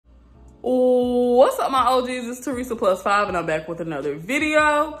What's up, my OGs? It's Teresa +5 and I'm back with another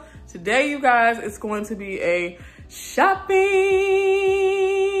video. Today, you guys, it's going to be a shopping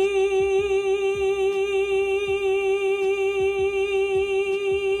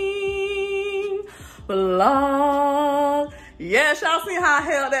vlog. Yes, y'all see how I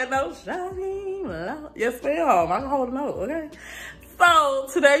held that note? Shopping vlog. Yes, ma'am. I can hold a note, okay? So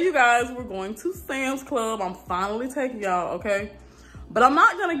today, you guys, we're going to Sam's Club. I'm finally taking y'all, okay? But I'm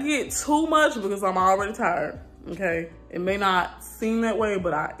not gonna get too much because I'm already tired, okay? It may not seem that way,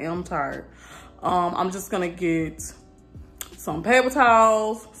 but I am tired. I'm just gonna get some paper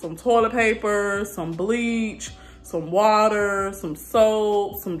towels, some toilet paper, some bleach, some water, some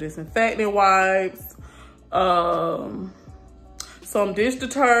soap, some disinfectant wipes, some dish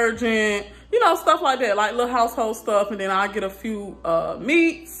detergent, you know, stuff like that, like little household stuff. And then I get a few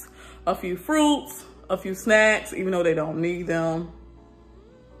meats, a few fruits, a few snacks, even though they don't need them.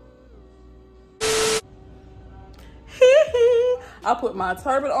 I put my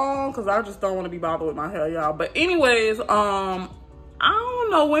turban on because I just don't want to be bothered with my hair, y'all. But anyways, I don't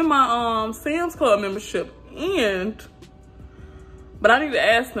know when my Sam's Club membership ends, but I need to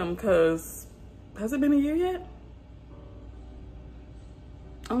ask them because has it been a year yet?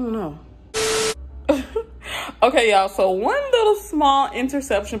 I don't know. Okay, y'all, so one little small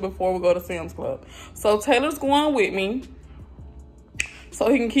interception before we go to Sam's Club. So Taylor's going with me so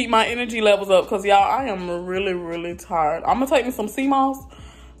he can keep my energy levels up because, y'all, I am really, really tired. I'm going to take me some sea moss,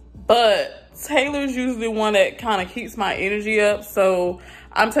 but Taylor's usually one that kind of keeps my energy up, so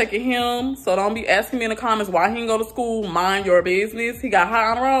I'm taking him. So don't be asking me in the comments why he didn't go to school. Mind your business. He got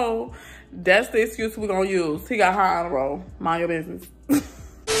high on a roll. That's the excuse we're going to use. He got high on a roll. Mind your business.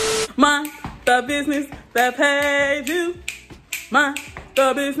 Mind the business that paid you. Mind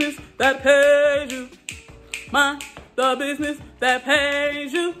the business that paid you. Mind the business that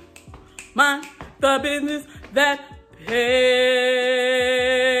pays you. Mind the business that pays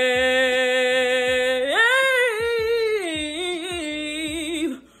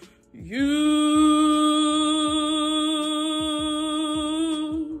you.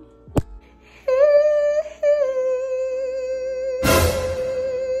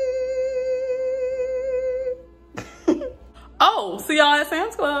 Oh, see y'all at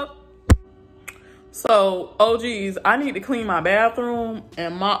Sam's Club. So, OGs, I need to clean my bathroom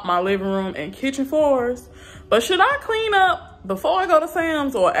and mop my living room and kitchen floors. But should I clean up before I go to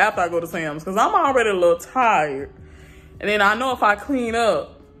Sam's or after I go to Sam's? Because I'm already a little tired. And then I know if I clean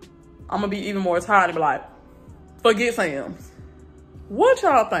up, I'm going to be even more tired and be like, forget Sam's. What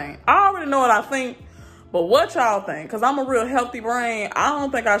y'all think? I already know what I think, but what y'all think? Because I'm a real healthy brain. I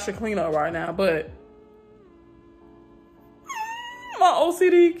don't think I should clean up right now, but my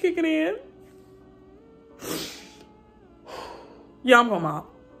OCD kicking in. Yeah, I'm gonna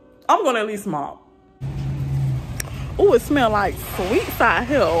mop. I'm gonna at least mop. Oh, it smells like sweets out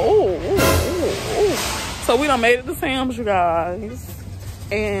here. Oh. So we done made it to Sam's, you guys.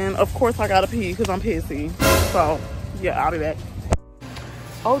 And of course I gotta pee because I'm pissy. So yeah, I'll be back.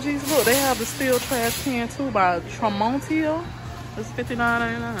 Oh geez, look, they have the steel trash can too by Tramontia. It's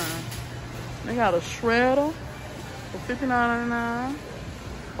 $59.99. They got a shredder for $59.99.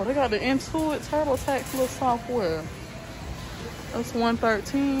 Oh, they got the Intuit TurboTax little software. That's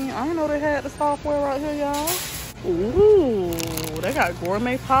 $113. I didn't know they had the software right here, y'all. Ooh, they got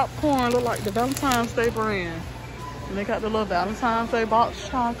gourmet popcorn. Look like the Valentine's Day brand. And they got the little Valentine's Day box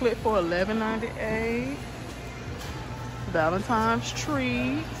chocolate for $11.98. Valentine's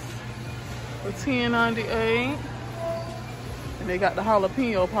treats for $10.98. And they got the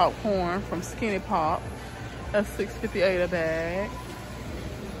jalapeno popcorn from Skinny Pop. That's $6.58 a bag.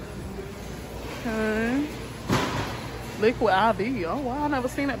 Okay. Liquid IV. Oh wow, I never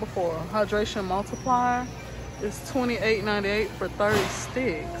seen that before. Hydration multiplier is $28.98 for 30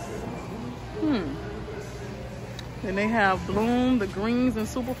 sticks. Then they have Bloom, the greens and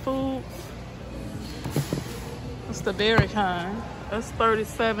superfoods. It's the berry kind. That's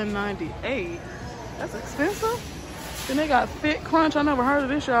 $37.98. That's expensive. Then they got Fit Crunch. I never heard of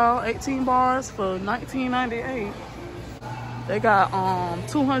this, y'all. 18 bars for $19.98. They got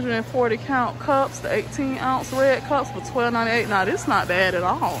 240 count cups, the 18-ounce red cups for $12.98. Now this not bad at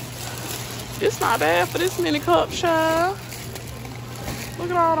all. It's not bad for this many cups, child.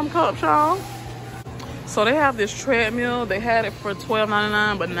 Look at all them cups, y'all. So they have this treadmill. They had it for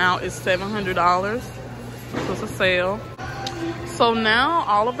 $12.99, but now it's $700. So it's a sale. So now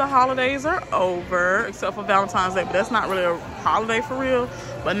all of the holidays are over except for Valentine's Day, but that's not really a holiday for real.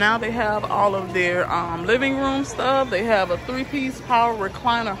 But now they have all of their living room stuff. They have a 3-piece power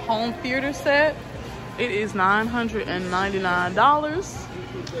recliner home theater set. It is $999.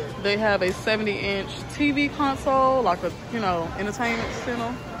 They have a 70-inch TV console, like a, you know, entertainment center.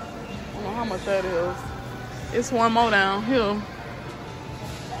 I don't know how much that is. It's one more down here.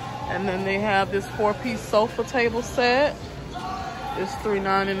 And then they have this 4-piece sofa table set. It's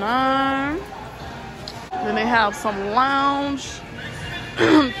 $3.99. Then they have some lounge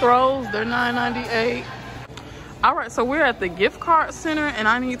throws. They're $9.98. All right, so we're at the gift card center, and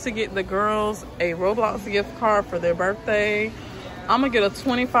I need to get the girls a Roblox gift card for their birthday. I'm gonna get a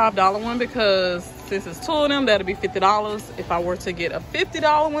 $25 one because since it's 2 of them, that'll be $50. If I were to get a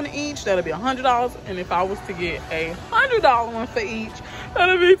 $50 one each, that'll be $100. And if I was to get a $100 one for each,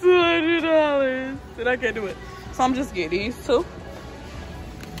 that'll be $200. Then I can't do it. So I'm just getting these two.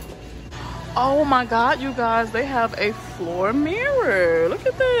 Oh my God, you guys, they have a floor mirror. Look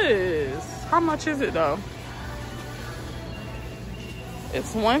at this. How much is it though?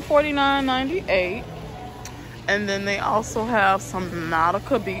 It's $149.98. And then they also have some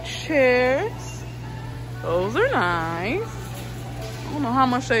Nautica beach chairs. Those are nice. I don't know how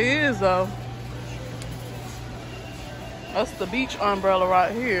much they is though. That's the beach umbrella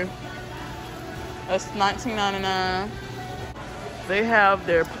right here. That's $19.99. They have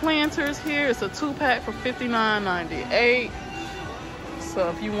their planters here. It's a 2-pack for $59.98. So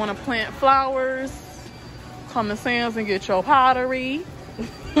if you want to plant flowers, come to Sam's and get your pottery.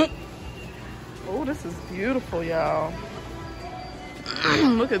 Oh, this is beautiful, y'all.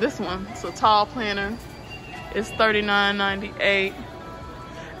 Look at this one. It's a tall planter. It's $39.98.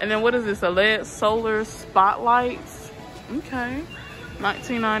 And then what is this? A LED solar spotlights. Okay.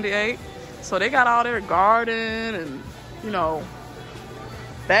 $19.98. So they got all their garden and, you know,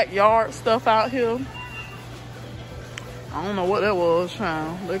 backyard stuff out here. I don't know what that was,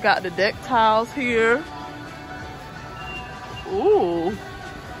 child. They got the deck tiles here. Ooh.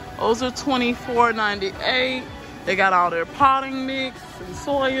 Those are $24.98. They got all their potting mix and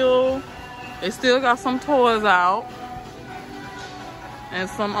soil. They still got some toys out. And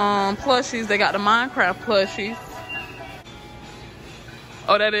some plushies. They got the Minecraft plushies.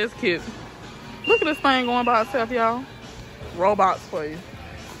 Oh, that is cute. Look at this thing going by itself, y'all. Robots for you.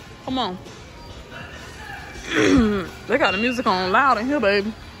 Come on. They got the music on loud in here,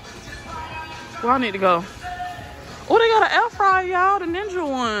 baby. Where I need to go? Oh, they got an air fryer, y'all. The Ninja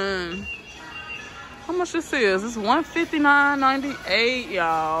one. How much this is? It's $159.98,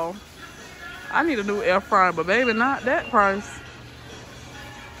 y'all. I need a new air fryer, but baby, not that price.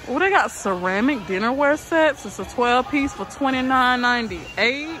 Oh, they got ceramic dinnerware sets. It's a 12-piece for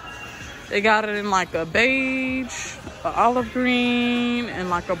 $29.98. They got it in like a beige, an olive green, and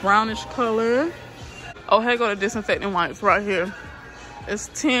like a brownish color. Oh, here go the disinfecting wipes right here. It's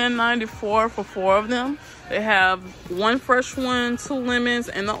 $10.94 for 4 of them. They have 1 fresh one, 2 lemons,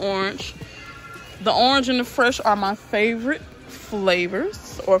 and the orange. The orange and the fresh are my favorite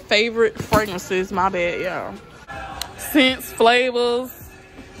flavors, or favorite fragrances, my bad, y'all. Scents, flavors,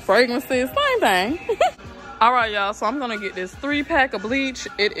 fragrances, same thing. All right, y'all, so I'm gonna get this 3-pack of bleach.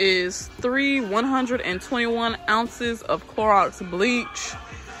 It is 3 121 ounces of Clorox bleach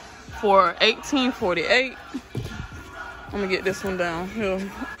for $18.48. I'm gonna get this one down here.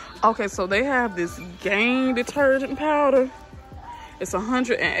 Okay, so they have this Gain detergent powder. It's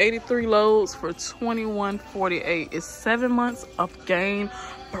 183 loads for $21.48. It's 7 months of Gain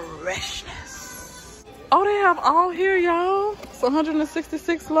freshness. Oh, they have all here, y'all. It's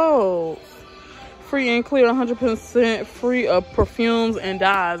 166 loads. Free and clear, 100% free of perfumes and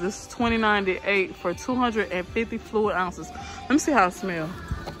dyes. It's $20.98 for 250 fluid ounces. Let me see how it smells.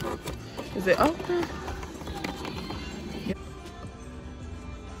 Is it open?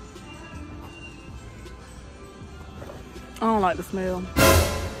 I don't like the smell.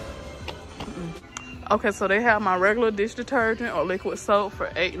 Okay, so they have my regular dish detergent or liquid soap for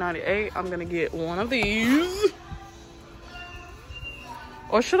 $8.98. I'm gonna get one of these.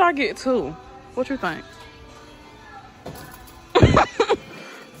 Or should I get 2? What you think?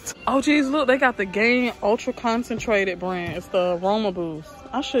 Oh geez, look, they got the Gain Ultra Concentrated brand. It's the Aroma Boost.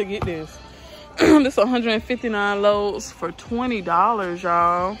 I should get this. This 159 loads for $20,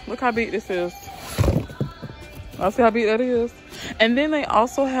 y'all. Look how big this is. I see how big that is. And then they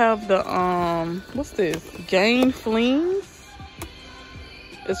also have the what's this? Gain Flings.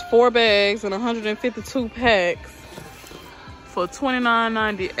 It's 4 bags and 152 packs for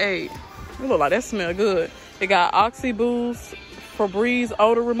 $29.98. It look like that smell good. They got Oxy Boost, Febreze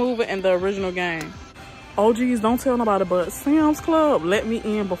odor remover, and the original Gain. Oh geez, don't tell nobody, but Sam's Club let me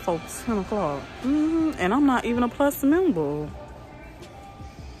in before 10 o'clock. And I'm not even a Plus member.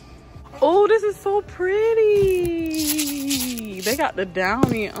 Oh, this is so pretty. They got the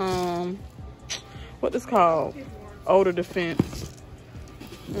Downy, what this called? Odor Defense.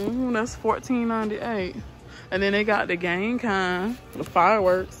 That's $14.98. And then they got the game kind, the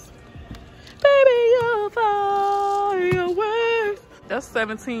fireworks. Baby, your fireworks. That's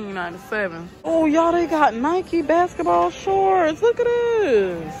 $17.97. Oh, y'all, they got Nike basketball shorts. Look at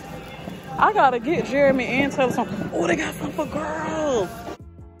this. I gotta get Jeremy and Taylor something. Oh, they got something for girls.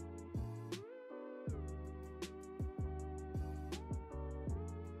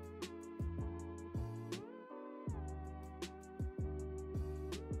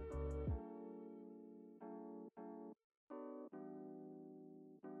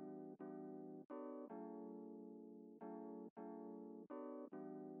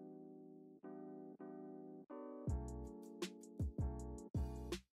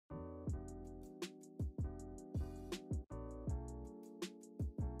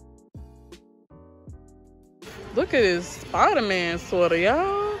 Look at this Spider-Man sweater,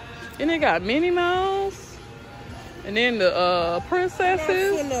 y'all. And they got Minnie Mouse. And then the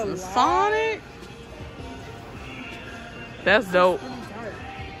princesses. And Sonic. That's dope.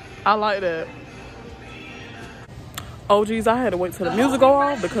 I like that. Oh, geez, I had to wait till the music go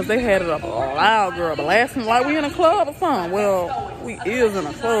off because they had it up loud, girl. Blasting like we in a club or something. Well, we is in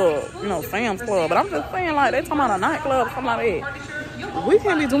a club, you know, Sam's Club. But I'm just saying, like, they talking about a nightclub or something like that. We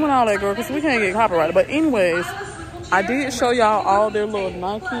can't be doing all that, girl, because we can't get copyrighted. But anyways, I did show y'all all their little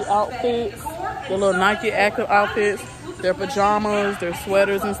Nike outfits, their little Nike active outfits, their pajamas, their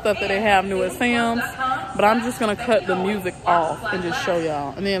sweaters and stuff that they have new at Sam's. But I'm just going to cut the music off and just show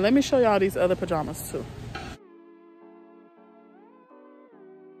y'all. And then let me show y'all these other pajamas too.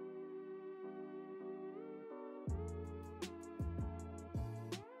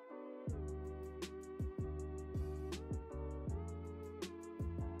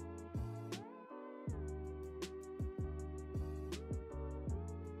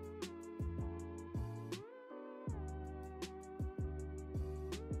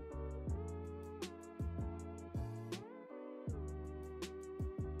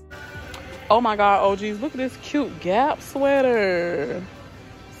 Oh my God, OGs, look at this cute Gap sweater.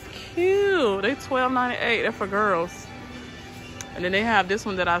 It's cute. They $12.98. They're for girls. And then they have this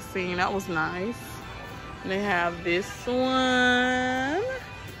one that I seen. That was nice. And they have this one.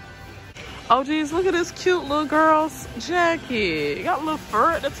 OGs, look at this cute little girl's jacket. Got a little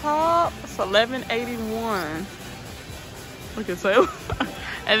fur at the top. It's $11.81. Look at so.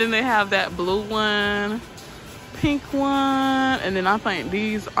 And then they have that blue one. Pink one, and then I think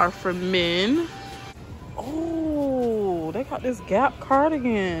these are for men. Oh, they got this Gap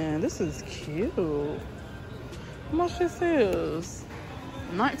cardigan. This is cute. How much this is?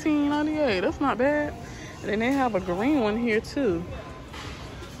 $19.98. That's not bad. And then they have a green one here too,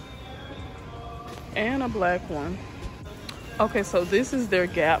 and a black one. Okay, so this is their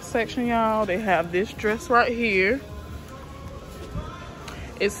Gap section, y'all. They have this dress right here.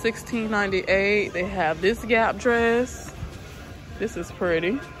 It's $16.98. They have this Gap dress. This is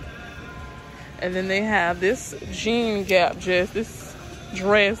pretty. And then they have this jean Gap dress. This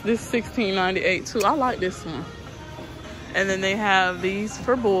 $16.98 too. I like this one. And then they have these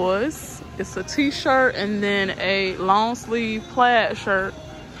for boys. It's a t-shirt and then a long sleeve plaid shirt.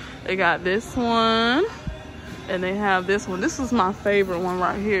 They got this one. And they have this one. This is my favorite one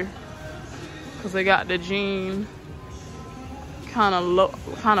right here, because they got the jean kind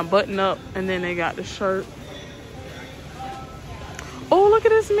of button up, and then they got the shirt. Oh, look at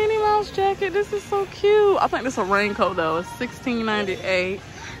this Minnie Mouse jacket. This is so cute. I think this is a raincoat though. It's $16.98.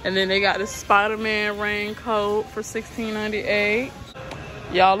 And then they got this Spider-Man raincoat for $16.98.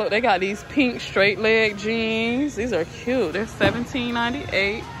 Y'all look, they got these pink straight leg jeans. These are cute. They're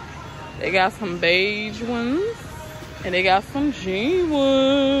 $17.98. They got some beige ones, and they got some jean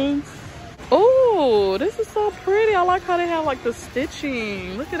ones. Oh, this is so pretty. I like how they have like the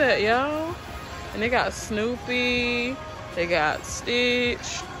stitching. Look at that, y'all. And they got Snoopy, they got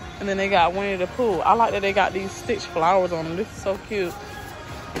Stitch, and then they got Winnie the Pooh. I like that they got these Stitch flowers on them. This is so cute.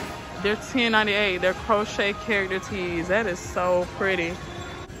 They're $10.98. They're crochet character tees. That is so pretty.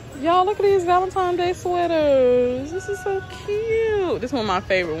 Y'all, look at these Valentine's Day sweaters. This is so cute. This one my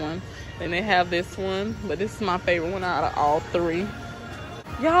favorite one. And they have this one, but this is my favorite one out of all three.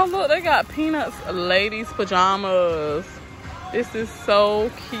 Y'all look, they got Peanuts ladies pajamas. This is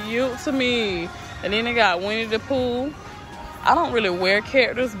so cute to me. And then they got Winnie the Pooh. I don't really wear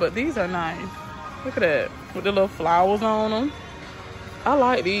characters, but these are nice. Look at that, with the little flowers on them. I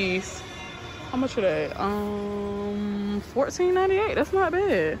like these. How much are they? $14.98. That's not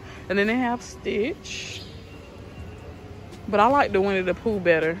bad. And then they have Stitch. But I like the Winnie the Pooh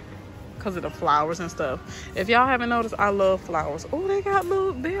better because of the flowers and stuff. If y'all haven't noticed, I love flowers. Oh, they got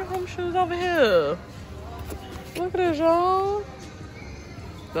little bear home shoes over here. Look at this, y'all.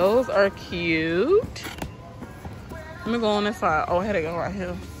 Those are cute. Let me go on this side. Oh, here they go right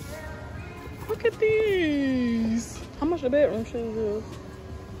here. Look at these. How much the bedroom shoes is?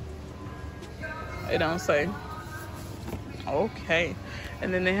 It don't say. Okay.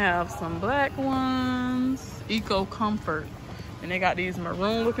 And then they have some black ones. Eco Comfort. And they got these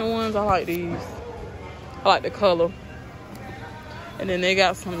maroon looking ones. I like these. I like the color. And then they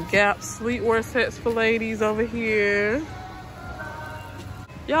got some Gap sleepwear sets for ladies over here.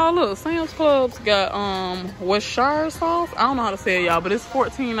 Y'all look, Sam's Club's got Worcestershire sauce. I don't know how to say it, y'all, but it's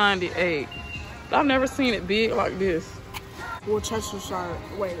 $14.98. I've never seen it big like this. Worcestershire.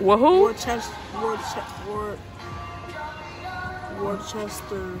 Wait. What who? Worcestershire.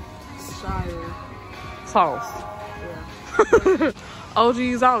 Sauce. Yeah. Oh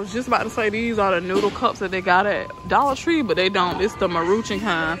geez, I was just about to say these are the noodle cups that they got at Dollar Tree, but they don't. It's the Maruchan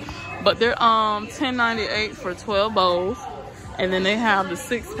kind. But they're $10.98 for 12 bowls. And then they have the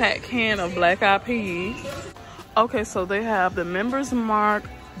 6-pack can of black eyed peas. Okay, so they have the Members Mark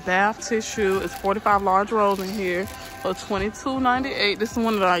bath tissue. It's 45 large rolls in here for $22.98. This is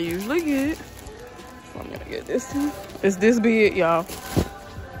one that I usually get. So I'm gonna get this one. It's this big, y'all.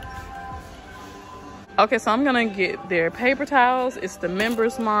 Okay, so I'm gonna get their paper towels. It's the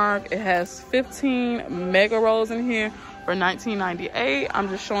Members Mark. It has 15 mega rolls in here for $19.98. I'm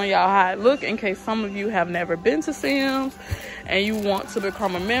just showing y'all how it look in case some of you have never been to Sam's and you want to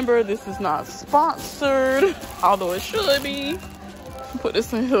become a member. This is not sponsored, although it should be. Put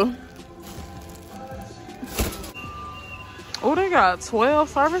this in here. Oh, they got 12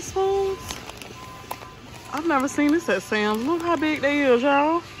 serving spoons. I've never seen this at Sam's. Look how big they is,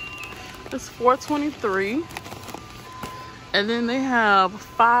 y'all. It's $4.23. And then they have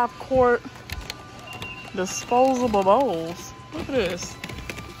 5-quart disposable bowls. Look at this.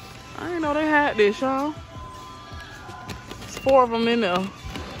 I didn't know they had this, y'all. It's 4 of them in there.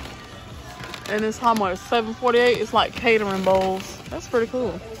 And it's how much? $7.48. It's like catering bowls. That's pretty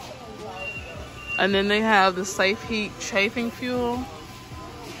cool. And then they have the Safe Heat chafing fuel.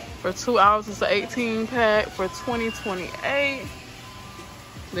 For 2 hours, it's an 18-pack for $20.28.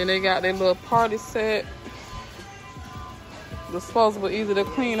 Then they got their little party set. Disposable, easy to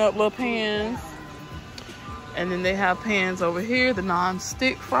clean up little pans. And then they have pans over here, the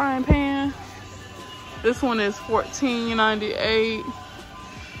non-stick frying pan. This one is $14.98.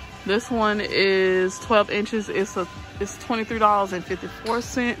 This one is 12 inches. It's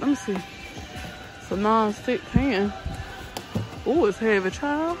 $23.54. Let me see. It's a non-stick pan. Ooh, it's heavy,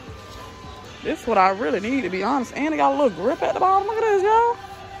 child. This is what I really need, to be honest. And it got a little grip at the bottom. Look at this, y'all.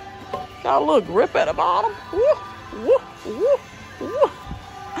 Got a little grip at the bottom. Woo, woo, woo, woo.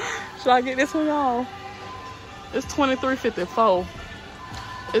 Should I get this one, y'all? It's $23.54.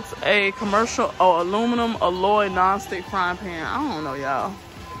 It's a commercial aluminum alloy non-stick frying pan. I don't know, y'all.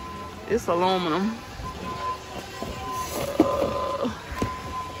 It's aluminum.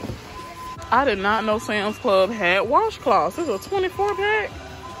 I did not know Sam's Club had washcloths. This is a 24-pack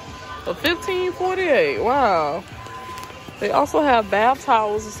for $15.48. Wow. They also have bath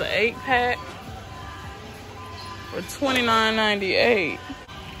towels. It's an 8-pack for $29.98.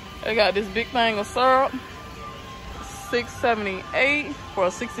 They got this big thing of syrup, $6.78 for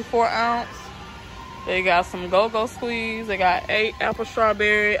a 64 ounce. They got some go-go squeeze. They got 8 apple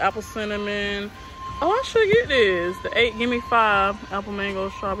strawberry, apple cinnamon. Oh, I should get this. The 8, give me 5 apple mango,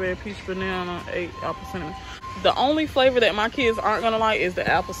 strawberry, peach, banana, 8 apple cinnamon. The only flavor that my kids aren't gonna like is the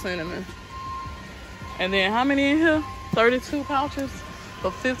apple cinnamon. And then how many in here? 32 pouches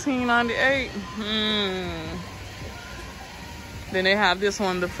for $15.98. Then they have this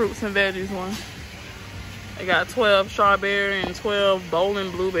one, the fruits and veggies one. They got 12 strawberry and 12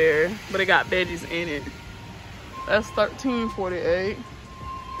 bowling blueberry, but it got veggies in it. That's $13.48.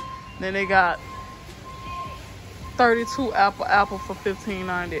 Then they got 32 apple for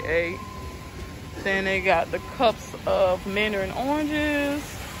 $15.98. Then they got the cups of mandarin oranges.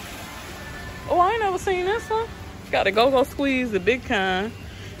 Oh, I ain't never seen this one. Got the go-go squeeze, the big kind.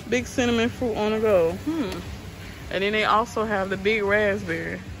 Big cinnamon fruit on the go. And then they also have the big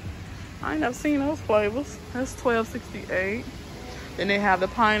raspberry. I ain't never seen those flavors. That's $12.68. Then they have the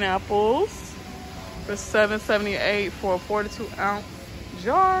pineapples for $7.78 for a 42-ounce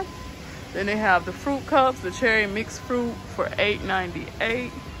jar. Then they have the fruit cups, the cherry mixed fruit for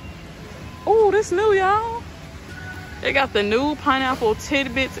 $8.98. Oh, this new, y'all. They got the new pineapple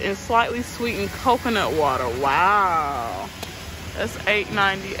tidbits and slightly sweetened coconut water. Wow. That's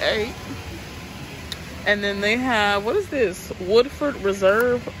 $8.98. And then they have, what is this? Woodford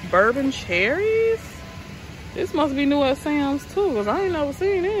Reserve Bourbon Cherries? This must be new at Sam's too, because I ain't never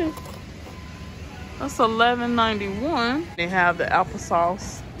seen this. That's $11.91. They have the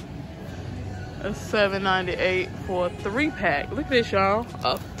applesauce. That's $7.98 for a 3-pack. Look at this, y'all.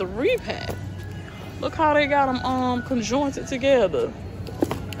 A 3-pack. Look how they got them conjointed together.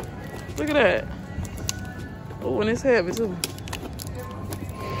 Look at that. Oh, and it's heavy too.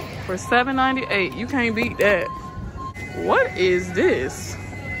 For $7.98, you can't beat that. What is this?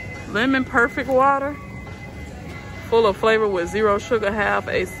 Lemon perfect water, full of flavor with 0 sugar. Half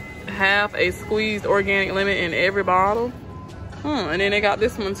a squeezed organic lemon in every bottle. And then they got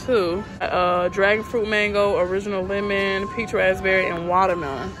this one too. Dragon fruit mango, original lemon, peach raspberry, and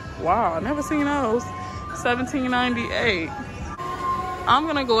watermelon. Wow, I've never seen those. $17.98. I'm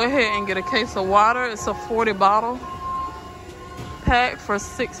gonna go ahead and get a case of water. It's a 40 bottle pack for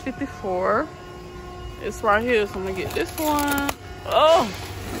 $6.54. It's right here, so I'm gonna get this one. Oh!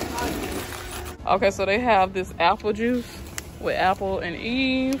 Okay, so they have this apple juice with apple and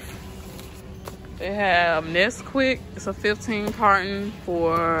Eve. They have Nesquik. It's a 15 carton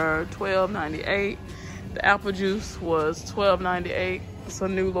for $12.98. The apple juice was $12.98. It's a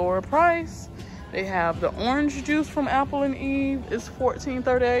new lower price. They have the orange juice from Apple and Eve. It's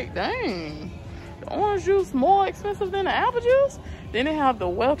 $14.38. Dang. The orange juice more expensive than the apple juice? Then they have the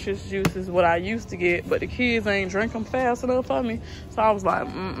Welch's juice is what I used to get, but the kids ain't drink them fast enough for me. So I was like,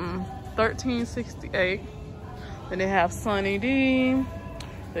 $13.68. Then they have Sunny D.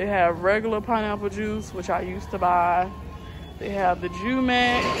 They have regular pineapple juice, which I used to buy. They have the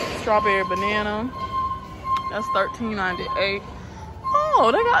Jumac strawberry banana. That's $13.98. Oh,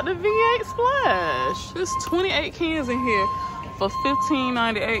 they got the V8 Splash. There's 28 cans in here for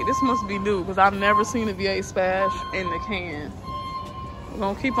 $15.98. This must be new because I've never seen a V8 Splash in the can. We're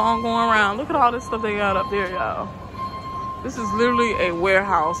gonna keep on going around. Look at all this stuff they got up there, y'all. This is literally a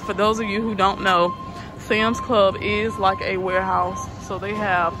warehouse. For those of you who don't know, Sam's Club is like a warehouse. So they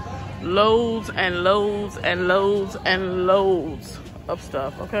have loads and loads and loads and loads of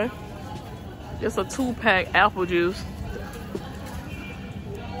stuff, okay? It's a 2-pack apple juice.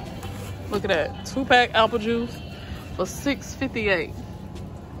 Look at that, 2-pack apple juice for $6.58.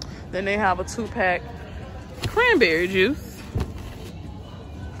 Then they have a 2-pack cranberry juice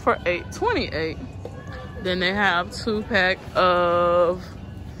for $8.28. Then they have 2-pack of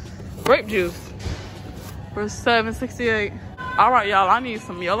grape juice for $7.68. All right, y'all, I need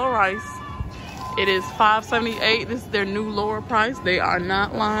some yellow rice. It is $5.78. This is their new lower price. They are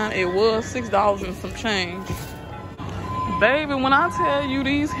not lying. It was $6 and some change. Baby, when I tell you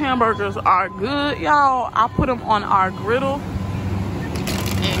these hamburgers are good, y'all, I put them on our griddle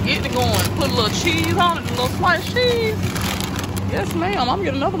and get it going. Put a little cheese on it, a little sliced cheese. Yes, ma'am. I'm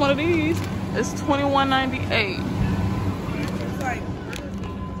getting another one of these. It's $21.98.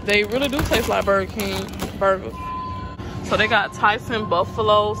 They really do taste like Burger King burgers. So they got Tyson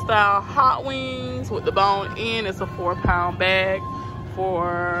Buffalo style hot wings with the bone in. It's a 4-pound bag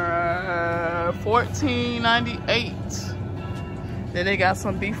for $14.98. Then they got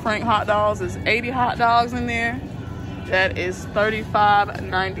some beef frank hot dogs. There's 80 hot dogs in there. That is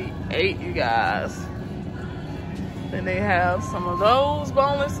 $35.98, you guys. Then they have some of those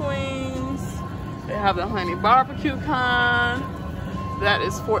boneless wings. They have the honey barbecue kind. That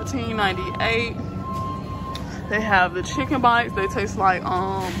is $14.98. They have the chicken bites. They taste like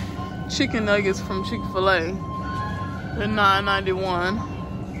chicken nuggets from Chick-fil-A. They're $9.91.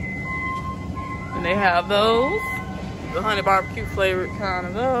 And they have those. The honey barbecue flavored kind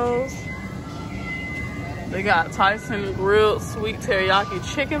of those. They got Tyson grilled sweet teriyaki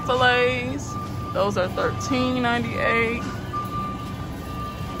chicken fillets. Those are $13.98.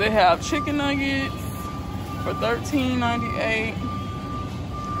 They have chicken nuggets for $13.98.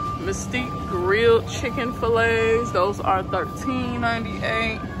 Mystique grilled chicken fillets. Those are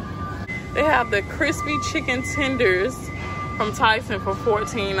 $13.98. They have the crispy chicken tenders from Tyson for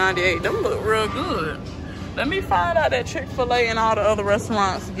 $14.98. Them look real good. Let me find out that Chick-fil-A and all the other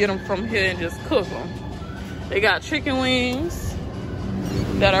restaurants get them from here and just cook them. They got chicken wings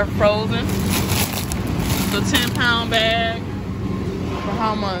that are frozen. The 10-pound bag for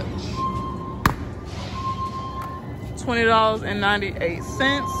how much?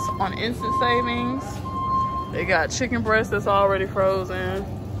 $20.98 on instant savings. They got chicken breast that's already frozen.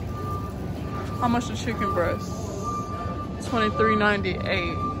 How much the chicken breast?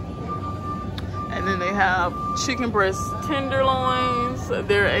 $23.98. And then they have chicken breast tenderloins.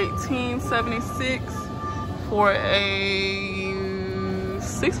 They're $18.76 for a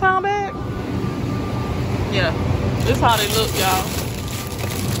 6-pound bag. Yeah, this is how they look, y'all.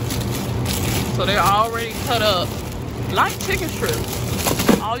 So they're already cut up like chicken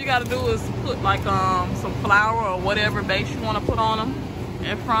strips. All you gotta do is put like some flour or whatever base you wanna put on them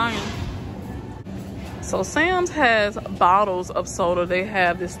and fry them. So Sam's has bottles of soda. They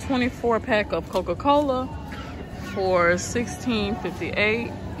have this 24-pack of Coca-Cola for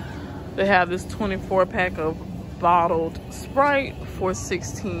 $16.58. They have this 24-pack of bottled Sprite for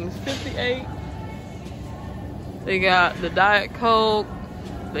 $16.58. They got the Diet Coke.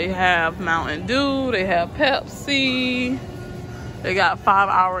 They have Mountain Dew. They have Pepsi. They got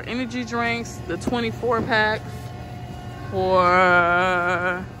 5-Hour energy drinks, the 24-packs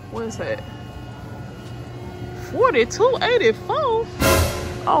for, what is that? $42.84.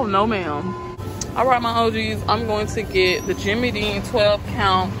 Oh no, ma'am. All right, my OGs, I'm going to get the Jimmy Dean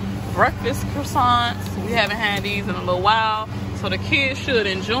 12-count breakfast croissants. We haven't had these in a little while, so the kids should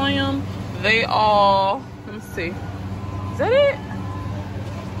enjoy them. They all, let me see, is that it?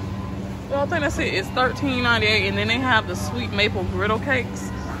 Well, I think that's it. It's $13.98, and then they have the sweet maple griddle cakes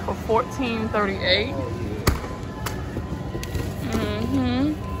for $14.38.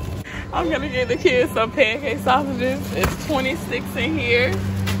 I'm gonna give the kids some pancake sausages. It's 26 in here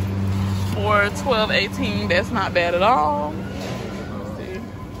for $12.18. That's not bad at all. Let's see.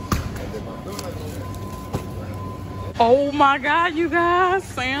 Oh my God, you guys!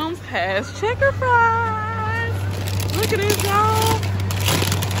 Sam's has checker fries. Look at this, y'all.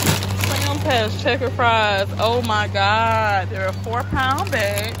 Sam's has checker fries. Oh my God, they're a 4-pound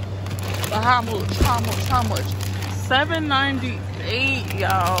bag. But how much? How much? $7.98,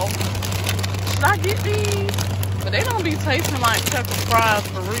 y'all. Should I get these? But they don't be tasting like checker fries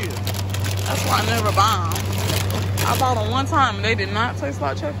for real. That's why I never buy them. I bought them one time and they did not taste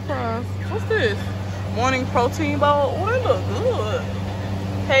like checker fries. What's this? Morning protein bowl. Oh, they look good.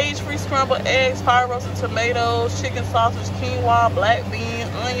 Cage-free scrambled eggs, fire roasted tomatoes, chicken sausage, quinoa, black bean,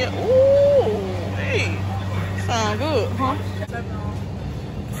 onion. Ooh, hey, sound good, huh?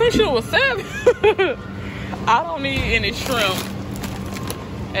 Fish it was $7. I don't need any shrimp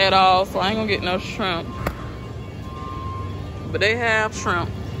at all, so I ain't gonna get no shrimp. But they have shrimp.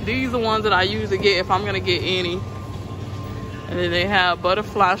 These are the ones that I usually get if I'm gonna get any. And then they have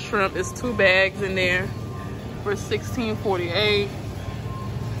butterfly shrimp. It's 2 bags in there for $16.48.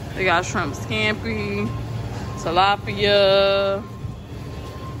 They got shrimp scampi, tilapia,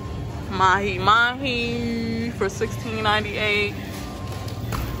 mahi for $16.98.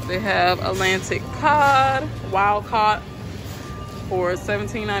 They have Atlantic cod, wild caught for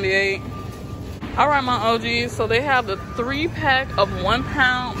 $17.98. All right, my OGs, so they have the 3-pack of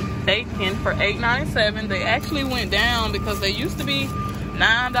 1-pound bacon for $8.97. They actually went down because they used to be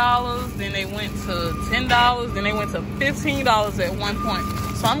 $9, then they went to $10, then they went to $15 at one point.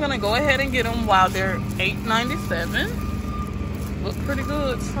 So I'm gonna go ahead and get them while they're $8.97. Look pretty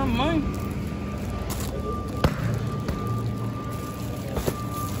good, some money.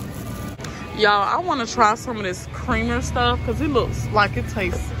 Y'all, I want to try some of this creamer stuff because it looks like it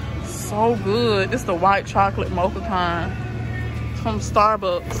tastes so good. This is the white chocolate mocha kind from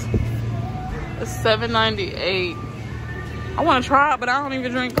Starbucks. It's $7.98. I want to try it, but I don't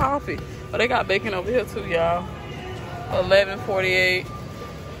even drink coffee. But they got bacon over here too, y'all. $11.48.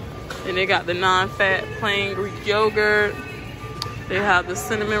 And they got the non-fat plain Greek yogurt. They have the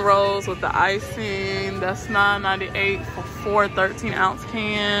cinnamon rolls with the icing. That's $9.98 for 4 13-ounce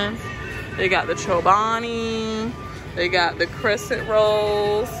cans. They got the chobani. They got the crescent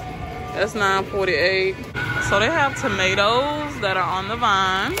rolls. That's $9.48. So they have tomatoes that are on the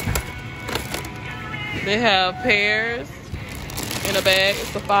vine. They have pears in a bag.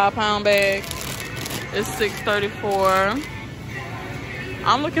 It's a 5-pound bag. It's $6.34.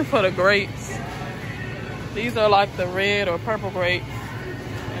 I'm looking for the grapes. These are like the red or purple grapes.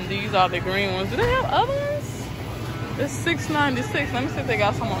 And these are the green ones. Do they have other ones? It's $6.96. Let me see if they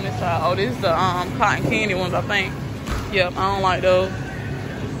got some on this side. Oh, this is the cotton candy ones, I think. Yep, I don't like those.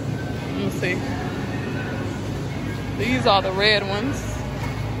 Let me see. These are the red ones.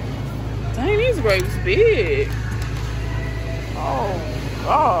 Dang, these grapes big. Oh,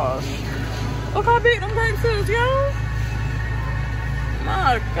 gosh. Look how big them grapes is, y'all.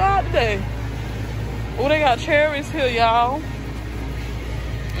 My God, today. Oh, they got cherries here, y'all.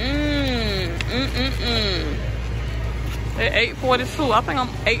 They're $8.42. I think I'm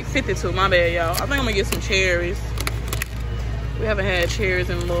 $8.52. My bad, y'all. I think I'm gonna get some cherries. We haven't had cherries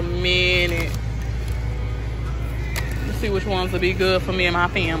in a little minute. Let's see which ones will be good for me and my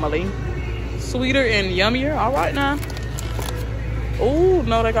family. Sweeter and yummier. All right now. Oh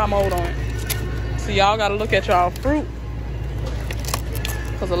no, they got mold on it. So y'all gotta look at y'all fruit,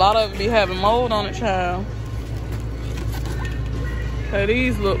 cause a lot of it be having mold on it, child. Okay,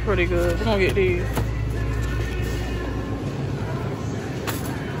 these look pretty good. We're gonna get these.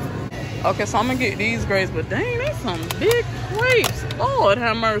 Okay, so I'm gonna get these grapes, but dang, they some big grapes. Lord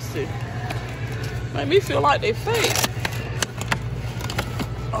have mercy. Make me feel like they fake.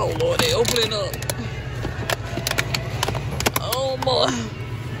 Oh Lord, they opening up. Oh boy.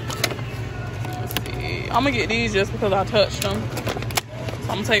 Let's see. I'm gonna get these just because I touched them. So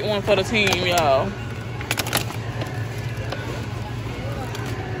I'm gonna take one for the team, y'all.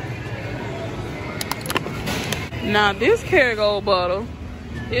 Now this Kerrygold butter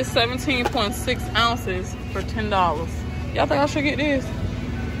is 17.6 ounces for $10. Y'all think I should get this?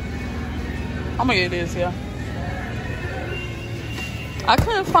 I'm gonna get this, yeah. I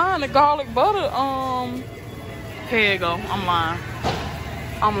couldn't find the garlic butter. Here you go. I'm lying.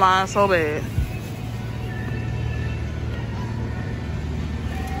 I'm lying so bad.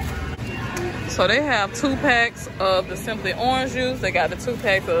 So they have 2 packs of the Simply Orange Juice. They got the 2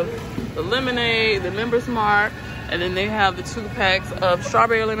 packs of the lemonade, the Members Mark, and then they have the 2 packs of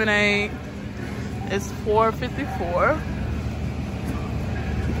strawberry lemonade. It's $4.54.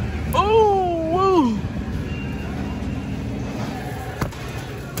 Ooh,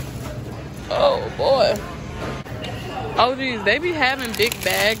 oh boy. Oh geez, they be having big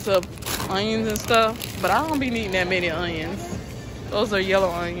bags of onions and stuff, but I don't be needing that many onions. Those are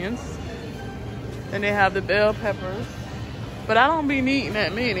yellow onions. And they have the bell peppers, but I don't be needing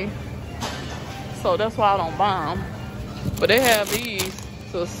that many, so that's why I don't buy them. But they have these,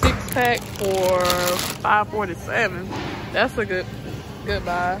 so 6 pack for $5.47. That's a good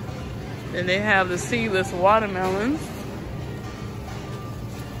buy. And they have the seedless watermelons.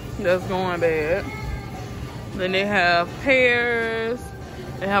 That's going bad. Then they have pears.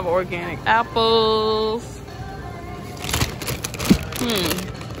 They have organic apples.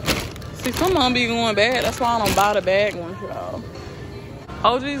 See, some of them be going bad. That's why I don't buy the bag ones, y'all.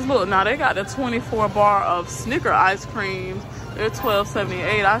 Oh, geez, look. Now, they got the 24 bar of Snicker ice creams. They're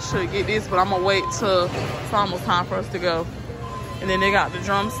 $12.78. I should get this, but I'm going to wait till it's almost time for us to go. And then they got the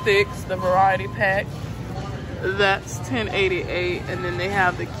drumsticks, the variety pack. That's $10.88. And then they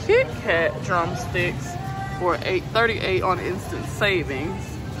have the Kit Kat drumsticks for $8.38 on instant savings.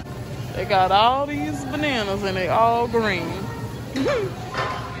 They got all these bananas and they all green.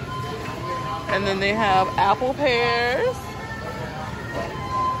 And then they have apple pears.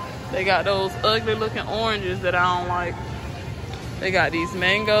 They got those ugly looking oranges that I don't like. They got these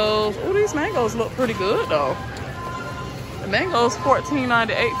mangoes. Oh, these mangoes look pretty good though. The mangoes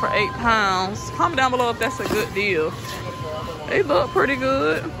 $14.98 for 8 pounds. Comment down below if that's a good deal. They look pretty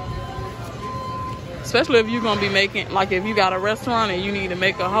good. Especially if you're gonna be making, like if you got a restaurant and you need to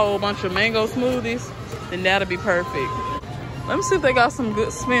make a whole bunch of mango smoothies, then that'll be perfect. Let me see if they got some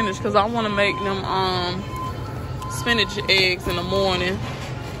good spinach, because I want to make them spinach eggs in the morning.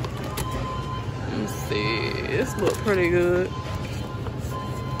 Let me see. This look pretty good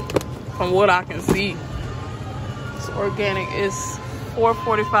from what I can see. It's organic. It's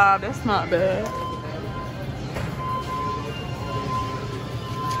 $4.45. That's not bad.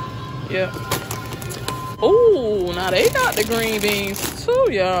 Yeah. Oh, now they got the green beans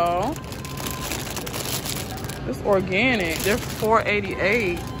too, y'all. It's organic. They're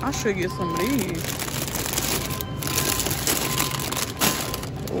 $4.88. I should get some of these.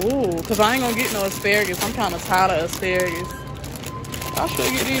 Ooh, because I ain't gonna get no asparagus. I'm kind of tired of asparagus. I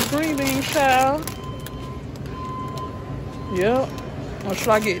should get these green beans, child. Yep. Or should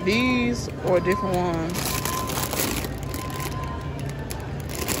I get these or different ones?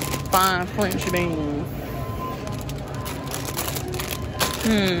 Fine French beans.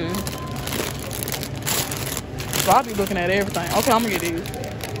 So I'll be looking at everything. Okay, I'm gonna get these.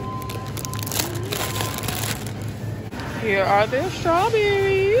 Here are the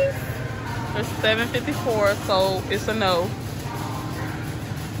strawberries. They're $7.54, so it's a no.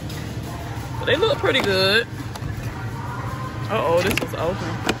 But they look pretty good. Uh-oh, this was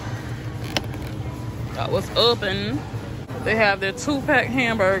open. That was open. They have their 2-pack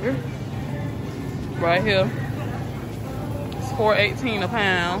hamburger right here. It's $4.18 a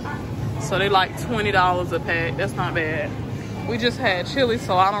pound. So they like $20 a pack. That's not bad. We just had chili,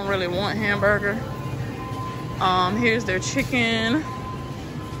 so I don't really want hamburger. Here's their chicken.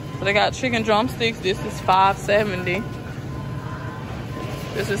 So they got chicken drumsticks. This is $5.70.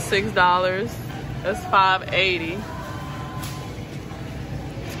 This is $6. That's $5.80.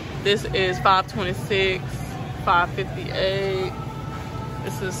 This is $5.26. $5.58.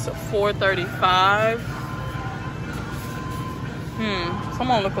 This is $4.35.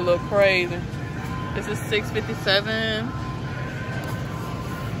 Someone look a little crazy. This is $6.57.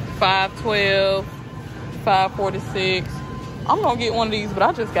 $5.12. $5.46. I'm gonna get one of these, but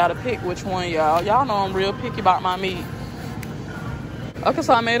I just gotta pick which one, y'all. Y'all know I'm real picky about my meat. Okay,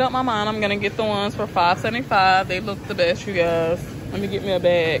 so I made up my mind. I'm gonna get the ones for $5.75. They look the best, you guys. Let me get me a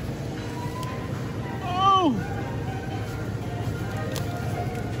bag.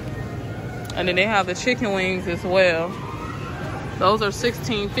 And then they have the chicken wings as well. Those are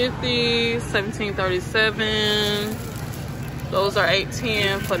 $16.50, $17.37. Those are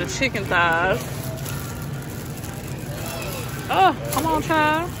 $8.10 for the chicken thighs. Oh, come on,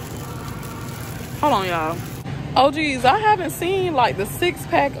 child. Hold on, y'all. Oh, geez, I haven't seen like the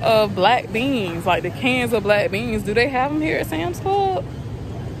 6-pack of black beans, like the cans of black beans. Do they have them here at Sam's Club?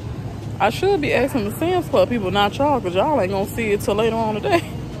 I should be asking the Sam's Club people, not y'all, because y'all ain't gonna see it till later on today.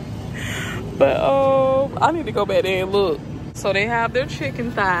 But I need to go back there and look. So they have their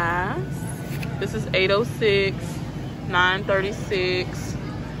chicken thighs. This is $8.06, $9.36,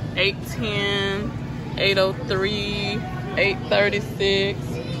 $8.10, $8.03, $8.36.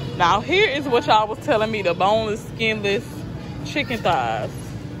 Now here is what y'all was telling me, the boneless, skinless chicken thighs.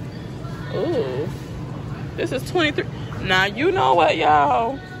 Ooh, this is $23. Now you know what,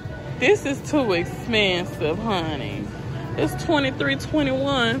 y'all? This is too expensive, honey. It's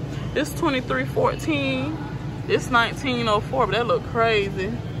 $23.21. This $23.14. This $19.04, but that look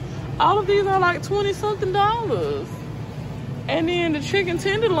crazy. All of these are like 20-something dollars. And then the chicken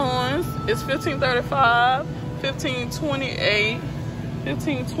tenderloins is $15.35, $15.28,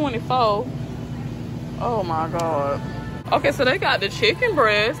 $15.24. Oh my God. Okay, so they got the chicken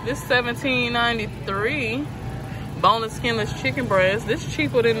breast. This $17.93. Boneless, skinless chicken breast. This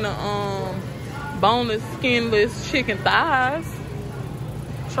cheaper than the boneless, skinless chicken thighs.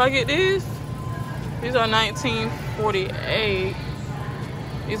 Should I get these? These are $19.48.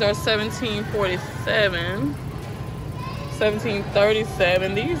 These are $17.47.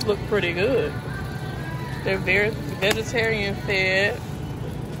 $17.37. These look pretty good. They're very vegetarian fed.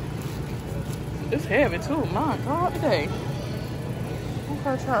 It's heavy too. My God, today.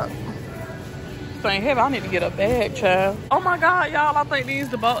 Okay, child. This ain't heavy. I need to get a bag, child. Oh my God, y'all! I think these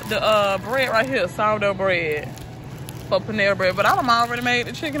the bread right here, sourdough bread for Panera bread. But I done already made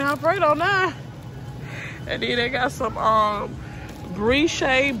the chicken Alfredo now. And then they got some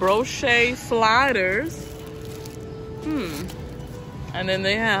brochet sliders. And then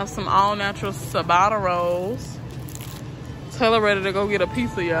they have some all-natural ciabatta rolls. Taylor ready to go get a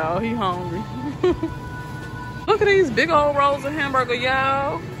pizza, y'all. He hungry. Look at these big old rolls of hamburger,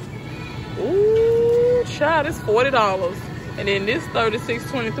 y'all. Ooh, child, it's $40. And then this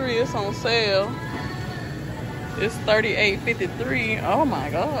 $36.23, it's on sale. It's $38.53. Oh my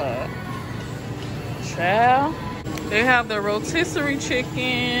God. Child. They have the rotisserie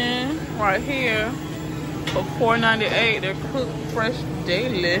chicken right here for $4.98. They're cooked fresh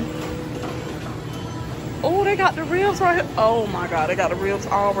daily. Oh, they got the ribs right here. Oh my God, they got the ribs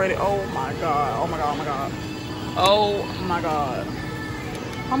already. Oh my God, oh my God, oh my God. Oh my God.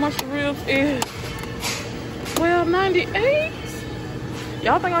 How much the ribs is? $12.98?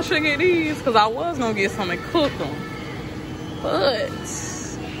 Y'all think I should get these? Because I was going to get some and cook them. But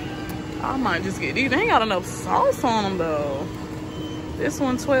I might just get these. They ain't got enough sauce on them though. This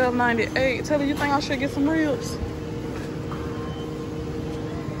one $12.98. Taylor, you think I should get some ribs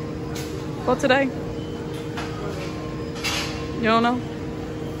for today? You don't know?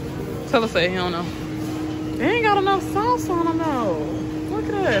 Taylor say he don't know. They ain't got enough sauce on them though. Look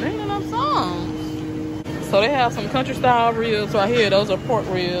at that, ain't enough sauce. So they have some country style ribs right here. Those are pork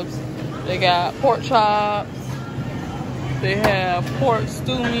ribs. They got pork chops. They have pork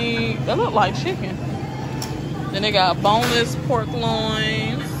stew meat. They look like chicken. Then they got boneless pork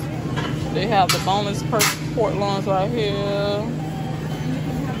loins. They have the boneless pork loins right here.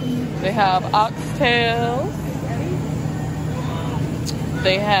 They have oxtails.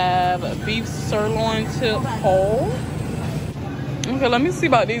 They have beef sirloin tip whole. Okay, let me see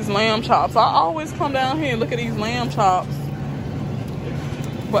about these lamb chops. I always come down here and look at these lamb chops.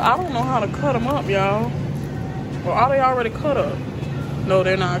 But I don't know how to cut them up, y'all. Or are they already cut up? No,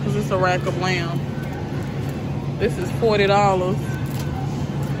 they're not, because it's a rack of lamb. This is $40.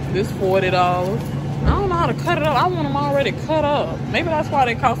 This $40. I don't know how to cut it up. I want them already cut up. Maybe that's why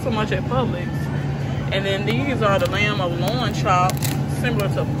they cost so much at Publix. And then these are the lamb of loin chops, similar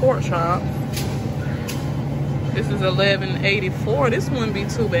to pork chops. This is $11.84. This wouldn't be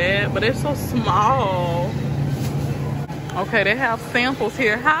too bad, but it's so small. Okay, they have samples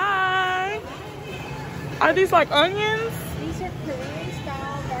here. Hi. Are these like onions? These are Korean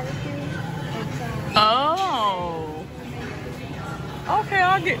style barbecue. Oh. Okay,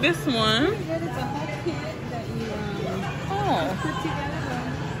 I'll get this one. It's a whole kit that you put together.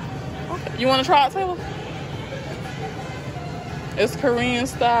 Okay. You want to try it, Taylor? It's Korean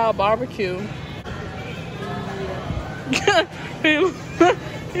style barbecue. he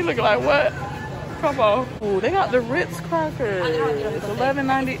look like what? Come on. Ooh, they got the Ritz crackers. It's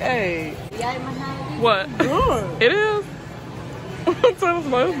 $11.98. What? Good. It is? Taylor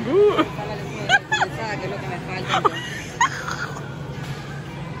smells good.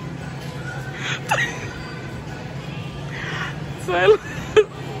 Taylor,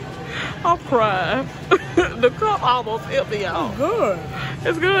 I'm crying. The cup almost empty, y'all. Good.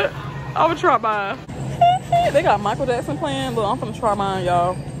 It's good. I'm gonna try mine. They got Michael Jackson playing, but I'm gonna try mine,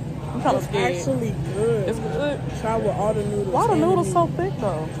 y'all. I'm kind of scared. It's actually good. It's good. Try with all the noodles. Why the noodles so thick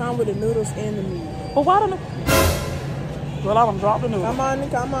though? Try with the noodles and the meat. But why the well, I done dropped the noodles. Come on,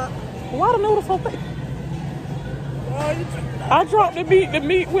 come on. Why the noodles so thick? I dropped the meat. The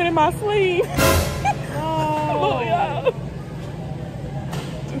meat went in my sleeve. Look, y'all.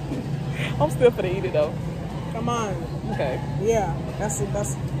 I'm still finna eat it though. Come on. Okay. Yeah, that's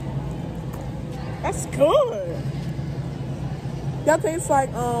good. That tastes like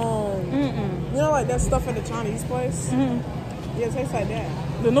you know, like that stuff at the Chinese place. Yeah, it tastes like that.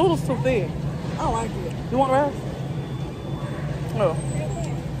 The noodles too thick. I like it. You want rice? No.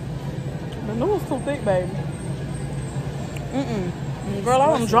 The noodles too thick, baby. Girl,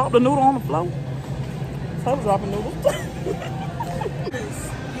 I done dropped the noodle on the floor. So I'm dropping noodles.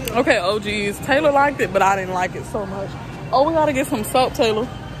 Okay, OGs. Taylor liked it, but I didn't like it so much. Oh, we gotta get some soap, Taylor.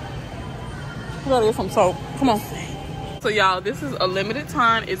 We gotta get some soap. Come on. So, y'all, this is a limited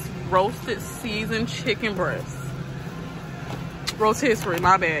time. It's roasted seasoned chicken breast. Rotisserie,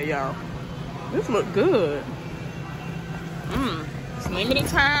 my bad, y'all. This look good. It's limited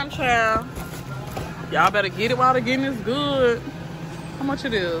time, child. Y'all better get it while the getting is good. How much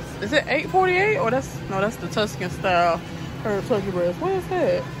it is? Is it $8.48 or that's the Tuscan style herb turkey breast? What is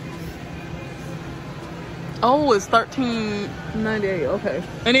that? Oh, it's $13.98. Okay.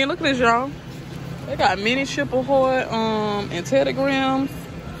 And then look at this, y'all. They got mini Chippehoy and Teddy Grahams,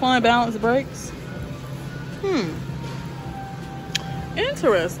 fun balance breaks.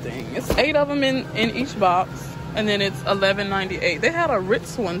 Interesting. It's 8 of them in each box, and then it's $11.98. They had a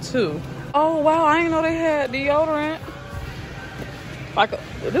Ritz one too. Oh wow, I didn't know they had deodorant. Like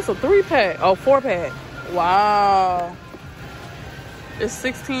this a 3-pack. Oh, 4-pack. Wow. It's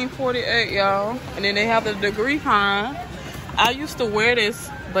 $16.48, y'all. And then they have the degree kind. I used to wear this,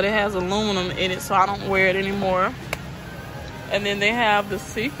 but it has aluminum in it, so I don't wear it anymore. And then they have the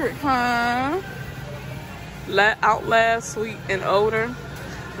secret kind. Outlast sweet and odor.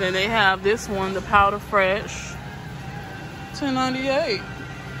 Then they have this one, the powder fresh, $10.98.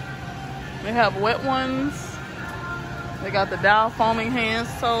 They have wet ones. They got the Dow foaming hand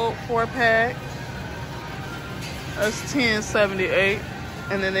soap 4-pack. That's $10.78.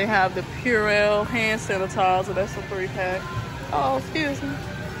 And then they have the Purell hand sanitizer. That's a 3-pack. Oh, excuse me.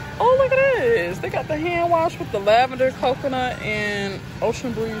 Oh, look at this. They got the hand wash with the lavender, coconut, and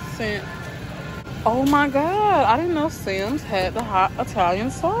ocean breeze scent. Oh my God. I didn't know Sam's had the hot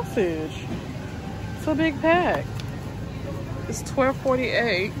Italian sausage. It's a big pack. It's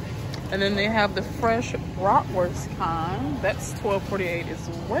 $12.48. And then they have the fresh bratwurst kind. That's $12.48 as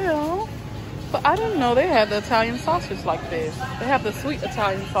well. But I didn't know they had the Italian sausage like this. They have the sweet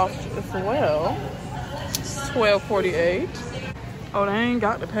Italian sausage as well. It's $12.48. Oh, they ain't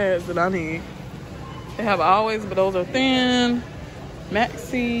got the pads that I need. They have always, but those are thin.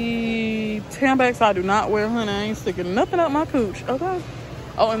 Maxi Tampax I do not wear, honey. I ain't sticking nothing up my cooch, okay?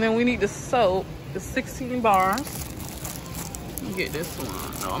 Oh, and then we need the soap, the 16 bars. Let me get this one.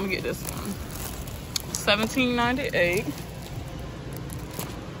 No, I'm gonna get this one. $17.98.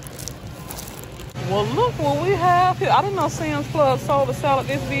 Well, look what we have here. I didn't know Sam's Club sold a salad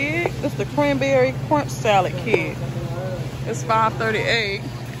this big. It's the cranberry crunch salad kit. It's $5.38.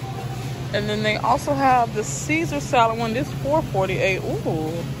 And then they also have the Caesar salad one. This $4.48.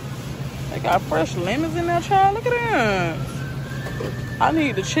 Ooh. They got fresh lemons in there, child. Look at that. I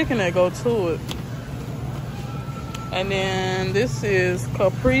need the chicken that go to it. And then this is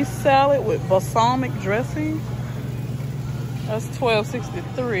Capri salad with balsamic dressing. That's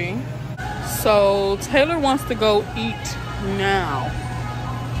 $12.63. So Taylor wants to go eat now.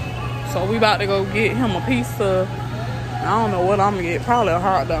 So we about to go get him a pizza. I don't know what I'm gonna get. Probably a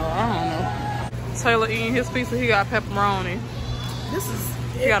hot dog. I don't know. Taylor eating his pizza. He got pepperoni. This is.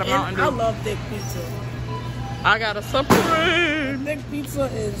 He got a Mountain Dew. I love thick pizza. I got a Supreme. Thick pizza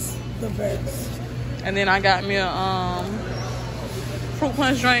is the best. And then I got me a fruit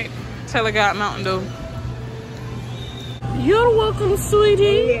punch drink. Taylor got Mountain Dew. You're welcome, sweetie. I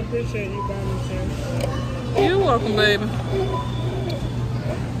really appreciate you buying me some. You're welcome, baby.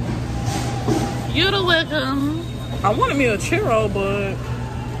 You're welcome. I wanted me a churro, but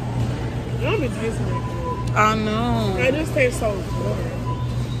I don't be tasting that good. I know. It just tastes so boring.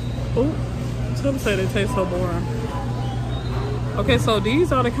 Ooh, some say they taste so boring. Okay, so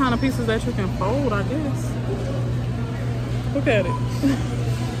these are the kind of pieces that you can fold, I guess. Look at it.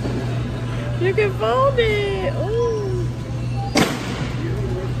 You can fold it. Ooh.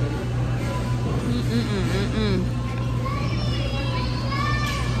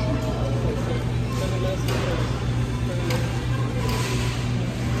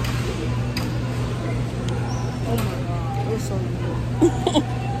 Oh my god, it was so good.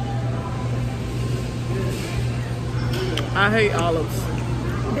 I hate olives.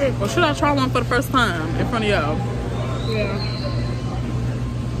 Well, should I try one for the first time in front of y'all? Yeah.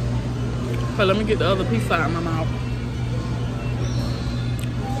 Okay, let me get the other piece out of my mouth.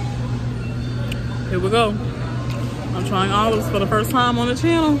 Here we go. I'm trying olives for the first time on the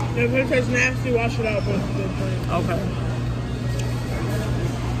channel. If it tastes nasty, wash it out, but it's a good thing. Okay.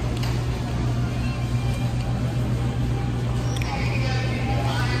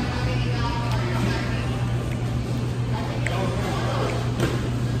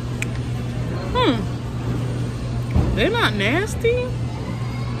 They're not nasty.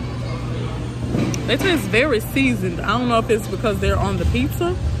 They taste very seasoned. I don't know if it's because they're on the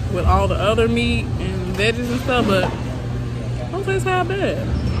pizza with all the other meat and veggies and stuff, but I don't taste half bad.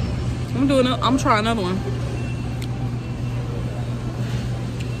 I'm trying another one.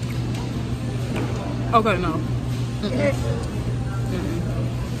 Okay, no.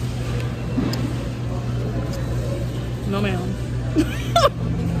 No, ma'am.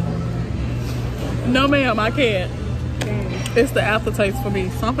 No, ma'am, I can't. It's the aftertaste for me,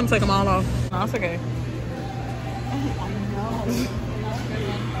 so I'm gonna take them all off. No, it's okay.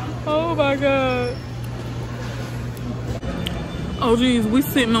 Oh my god. Oh geez, we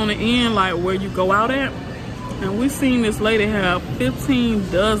sitting on the end like where you go out at, and we seen this lady have 15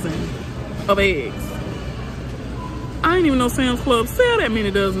 dozen of eggs. I didn't even know Sam's Club sell that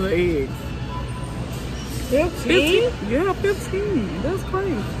many dozen of eggs. 15? Yeah, 15. That's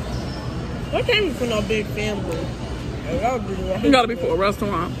crazy. That can't be for no big family. It gotta be for a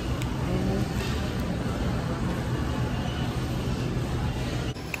restaurant.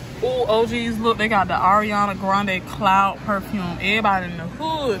 Ooh, OGs, look, they got the Ariana Grande Cloud perfume. Everybody in the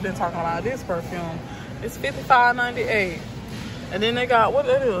hood been talking about this perfume. It's $55.98. And then they got, what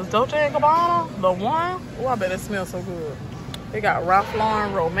it is, Dolce & Gabbana, the one. Oh, I bet it smells so good. They got Ralph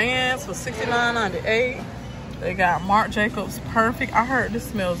Lauren Romance for $69.98. They got Marc Jacobs Perfect. I heard this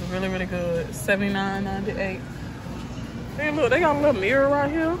smells really, really good. $79.98. Hey, look, they got a little mirror right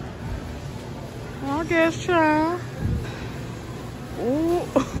here. Well, I guess, child. Ooh,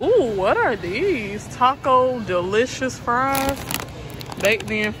 ooh, what are these? Taco delicious fries, baked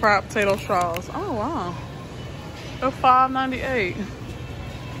in fried potato straws. Oh wow, they're $5.98.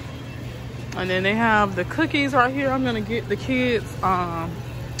 And then they have the cookies right here. I'm gonna get the kids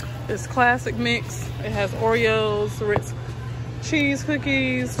this classic mix. It has Oreos, Ritz cheese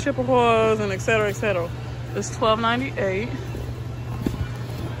cookies, Chippewas, and etc. etc. It's $12.98.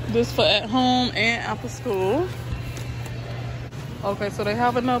 This for at home and after school. Okay, so they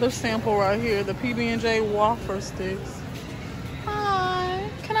have another sample right here, the PB&J wafer sticks. Hi,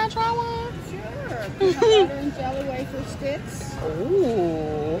 can I try one? Sure. Butter and jelly wafer sticks.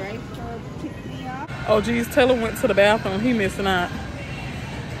 Ooh. Great for pick-me-up. Oh geez, Taylor went to the bathroom. He missing out.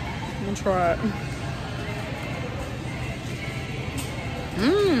 I'm gonna try it.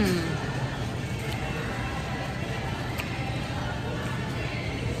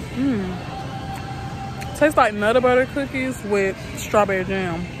 Tastes like Nutter Butter cookies with strawberry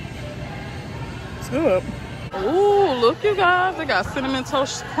jam. It's good. Ooh, look you guys, they got Cinnamon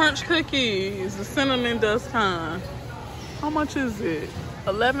Toast Crunch cookies, the cinnamon dust kind. How much is it?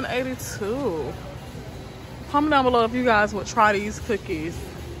 $11.82. Comment down below if you guys would try these cookies.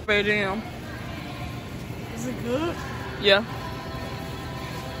 Strawberry jam. Is it good? Yeah.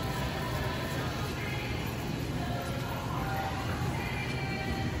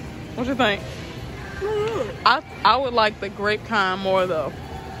 What you think? I would like the grape kind more though.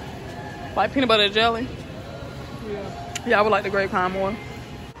 Like peanut butter jelly. Yeah, I would like the grape kind more.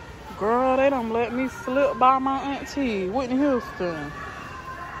 Girl, they done let me slip by my auntie, Whitney Houston.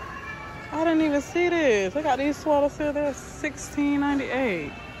 I didn't even see this. They got these sweaters here, they're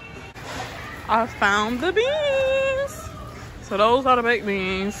 $16.98. I found the beans. So those are the baked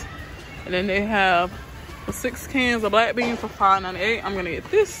beans. And then they have the 6 cans of black beans for $5.98. I'm gonna get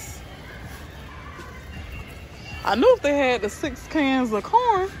this. I knew if they had the 6 cans of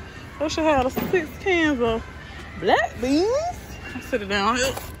corn, they should have the 6 cans of black beans. I'll sit it down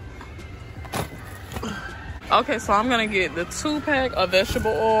here. Okay, so I'm gonna get the 2-pack of vegetable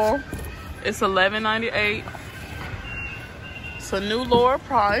oil. It's $11.98. It's a new lower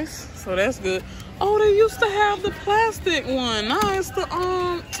price, so that's good. Oh, they used to have the plastic one. Now it's the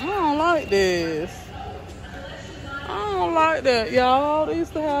I don't like this. I don't don't like that, y'all. They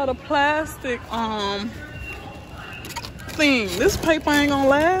used to have a plastic thing. This paper ain't gonna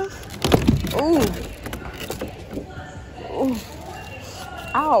last. Ooh. Ooh.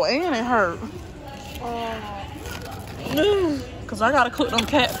 Ow, and it hurt. Cause I gotta cook them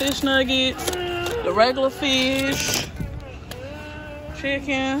catfish nuggets, the regular fish,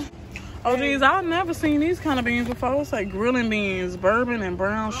 chicken. Oh geez, I've never seen these kind of beans before. It's like grilling beans, bourbon and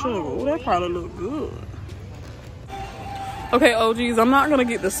brown sugar. Oh, that probably look good. Okay, OGs, I'm not gonna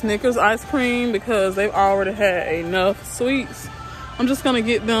get the Snickers ice cream because they've already had enough sweets. I'm just gonna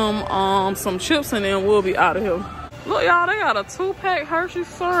get them some chips and then we'll be out of here. Look, y'all, they got a 2-pack Hershey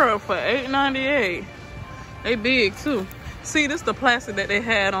syrup for $8.98. They big too. See, this is the plastic that they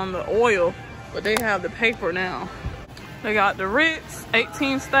had on the oil, but they have the paper now. They got the Ritz,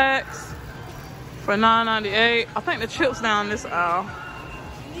 18 stacks for $9.98. I think the chips down this aisle.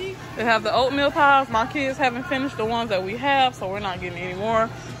 They have the oatmeal pies. My kids haven't finished the ones that we have, so we're not getting any more.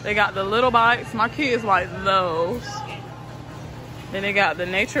 They got the little bites. My kids like those. Then they got the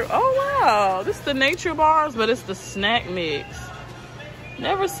nature. Oh wow, this is the nature bars, but it's the snack mix.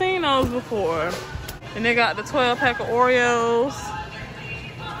 Never seen those before. And they got the 12-pack of Oreos,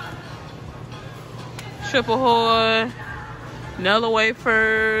 Chip Ahoy, Nella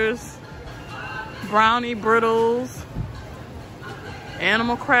wafers, brownie brittles,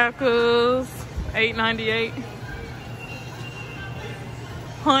 animal crackers, $8.98.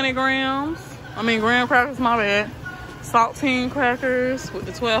 Honey graham crackers, my bad. Saltine crackers with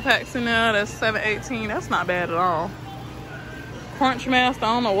the 12 packs in there, that's $7.18. That's not bad at all. Crunch Master,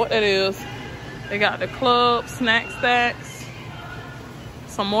 I don't know what that is. They got the club snack stacks,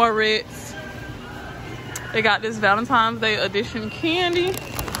 some more Ritz. They got this Valentine's Day edition candy,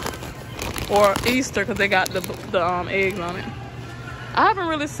 or Easter, because they got the eggs on it. I haven't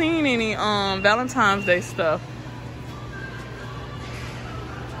really seen any Valentine's Day stuff.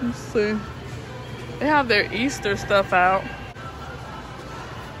 Let's see. They have their Easter stuff out.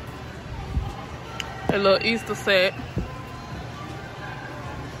 Their little Easter set.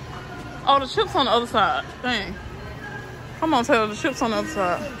 Oh, the chips on the other side. Dang. Come on, Taylor, the chips on the other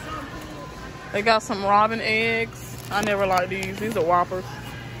side. They got some robin eggs. I never like these. These are Whoppers.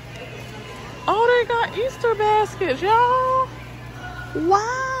 Oh, they got Easter baskets, y'all.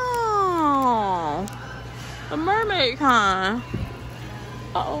 Wow. The mermaid kind.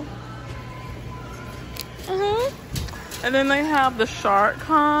 Uh-oh. And then they have the shark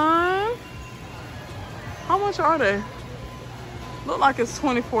kind. How much are they? Look like it's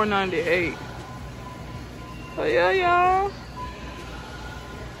 $24.98. So yeah, y'all.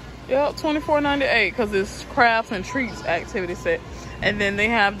 Yep, $24.98 because it's crafts and treats activity set. And then they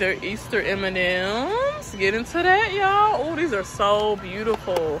have their Easter M&Ms. Get into that, y'all. Oh, these are so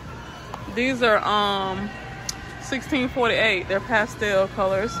beautiful. These are 1648. They're pastel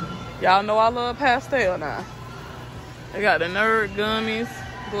colors. Y'all know I love pastel now. They got the Nerd gummies,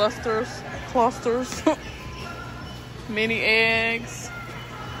 clusters, mini eggs.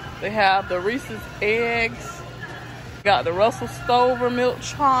 They have the Reese's eggs. Got the Russell Stover milk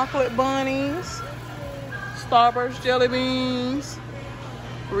chocolate bunnies, Starburst jelly beans,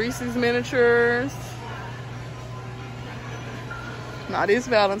 Reese's miniatures. Now this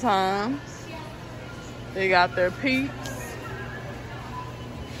Valentine's, they got their Peeps,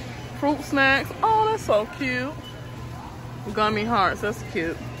 fruit snacks. Oh, that's so cute. Gummy hearts, that's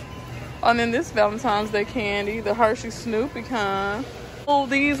cute. And then this Valentine's Day candy, the Hershey Snoopy kind. Oh,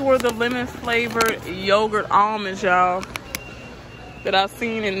 these were the lemon flavored yogurt almonds, y'all, that I've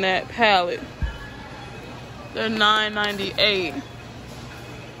seen in that palette. They're $9.98.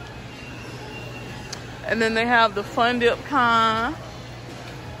 And then they have the Fun Dip kind.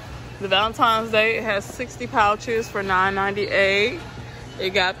 The Valentine's Day, it has 60 pouches for $9.98.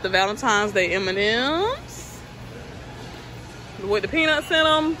 They got the Valentine's Day M&Ms with the peanuts in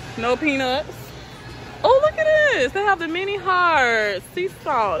them. No peanuts. Oh, look at this. They have the mini hearts. Sea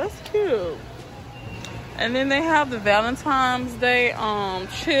salt. That's cute. And then they have the Valentine's Day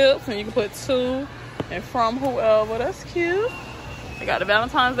chips, and you can put 2 and from whoever. That's cute. They got the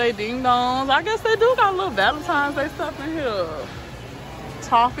Valentine's Day ding dongs. I guess they do got a little Valentine's Day stuff in here.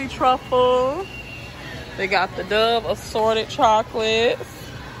 Toffee truffle. They got the Dove assorted chocolates.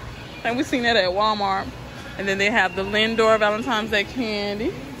 I think we seen that at Walmart. And then they have the Lindor Valentine's Day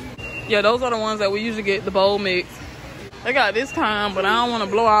candy. Yeah, those are the ones that we usually get, the bowl mix. They got this kind, but I don't want to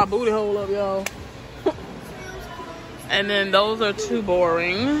blow our booty hole up, y'all. And then those are too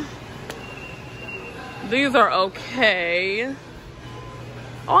boring. These are okay.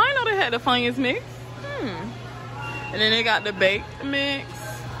 Oh, I know they had the Funyuns mix. And then they got the baked mix.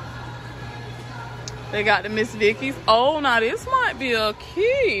 They got the Miss Vicky's. Oh, now this might be a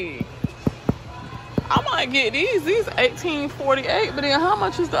key. I might get these. These $18.48, but then how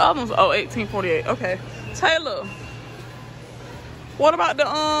much is the other ones? Oh, $18.48. Okay. Taylor, what about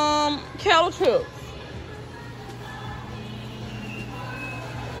the kettle chips?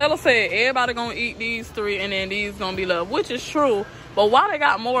 Taylor said everybody gonna eat these 3 and then these gonna be left, which is true. But why they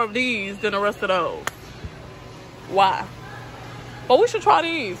got more of these than the rest of those? Why? But we should try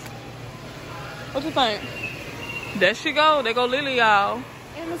these. What you think? There she go. There go Lily, y'all.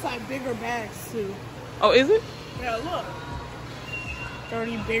 And it's like bigger bags too. Oh, is it? Yeah, look.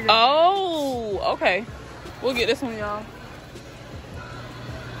 30 bigger. Oh, okay. We'll get this one, y'all.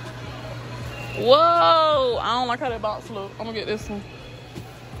 Whoa. I don't like how that box look. I'm gonna get this one.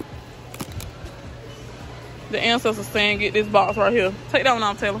 The ancestors saying get this box right here. Take that one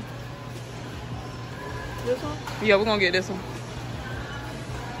off, Taylor. This one? Yeah, we're gonna get this one.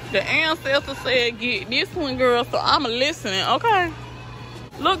 The ancestor said get this one, girl, so I'm listening, okay?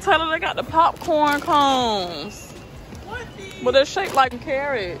 Look, Taylor, they got the popcorn cones. What? But they're shaped like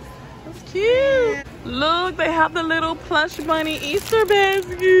carrots. That's cute. Look, they have the little plush bunny Easter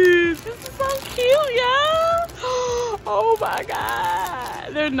baskets. This is so cute, y'all. Oh my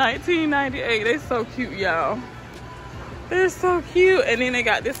God. They're $19.98. They're so cute, y'all. They're so cute. And then they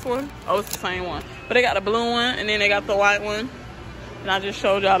got this one. Oh, it's the same one. But they got the blue one, and then they got the white one. And I just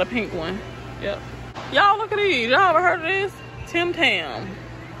showed y'all the pink one. Yep. Y'all, look at these. Y'all ever heard of this? Tim Tam.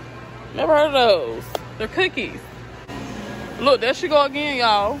 Never heard of those. They're cookies. Look, there she go again,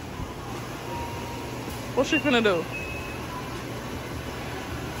 y'all. What's she finna do?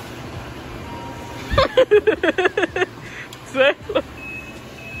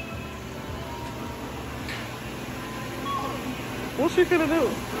 What's she finna do?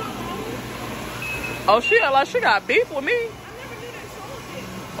 Oh, she act like she got beef with me.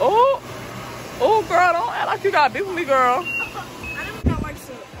 Oh, oh, girl, don't act like you got beef with me, girl. I never got like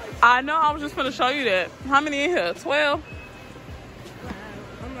so. I know, I was just gonna show you that. How many in here? 12?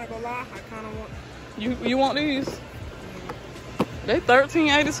 I'm not gonna lie, I kind of want. You want these? They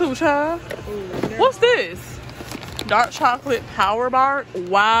 $13.82, child. Ooh, What's this? Dark chocolate power bar.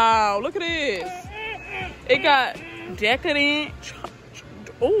 Wow, look at this. It got decadent,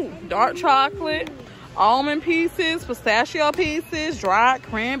 dark chocolate, almond pieces, pistachio pieces, dried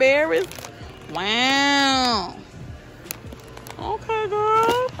cranberries. Wow. Okay,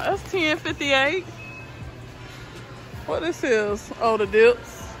 girl. That's $10.58. What this is? Oh, the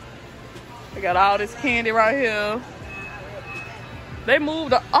dips. They got all this candy right here. They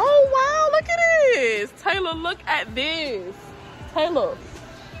moved the, oh wow, look at this. Taylor, look at this. Taylor,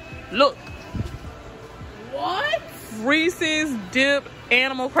 look. What? Reese's dip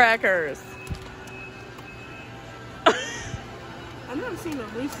animal crackers. I've never seen a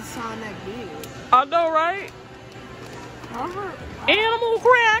Reese's sign that big. I know, right? Animal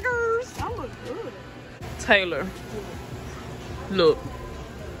crackers. That look good. Taylor, look.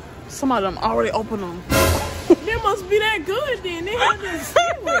 Some of them already opened them. They must be that good then. They have to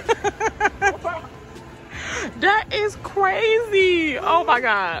steal it. That is crazy. Oh my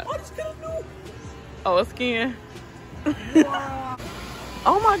God. What is gonna do? Oh, a skin. Wow.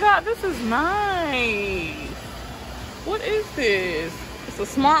 Oh my God, this is nice. What is this? It's a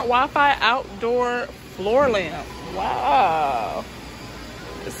smart Wi-Fi outdoor floor lamp. Wow.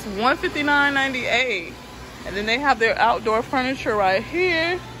 It's $159.98. And then they have their outdoor furniture right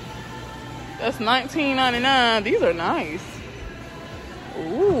here. That's $19.99. These are nice.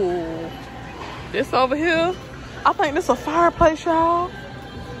 Ooh. This over here, I think this is a fireplace, y'all.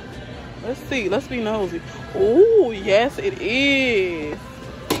 Let's see. Let's be nosy. Ooh, yes, it is.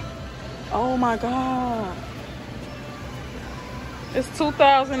 Oh my God. It's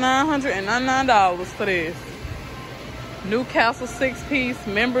 $2,999 for this. Newcastle 6-piece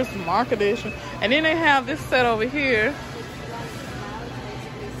members mark edition. And then they have this set over here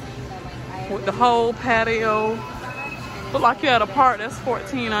with the whole patio. Look like you're at a park. That's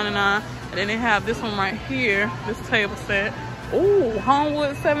 $14.99. And then they have this one right here, this table set. Ooh,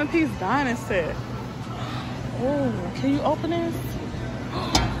 Homewood 7-piece dining set. Ooh, can you open this?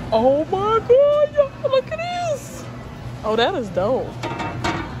 Oh my God, y'all, look at this. Oh, that is dope.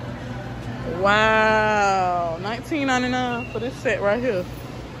 Wow, $19.99 for this set right here.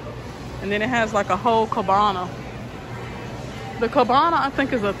 And then it has like a whole cabana. The cabana, I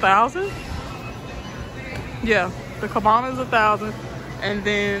think, is $1,000. Yeah, the cabana is $1,000. And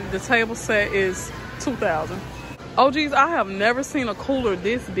then the table set is $2,000. Oh geez, I have never seen a cooler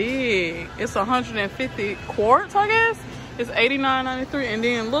this big. It's 150 quarts, I guess. It's $89.93. And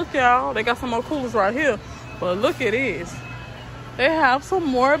then look, y'all, they got some more coolers right here. But look at this. They have some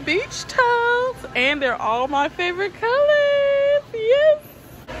more beach towels, and they're all my favorite colors. Yes.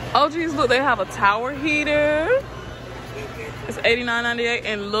 Oh geez, look, they have a tower heater. It's $89.98,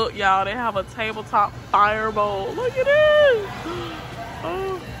 and look, y'all, they have a tabletop fire bowl. Look at this.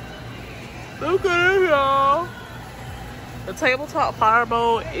 Oh, look at it, y'all. The tabletop fire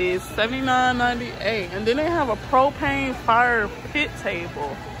bowl is $79.98, and then they have a propane fire pit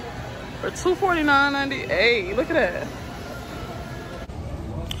table for $249.98. Look at that.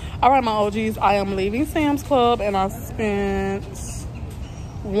 All right, my OGs, I am leaving Sam's Club, and I spent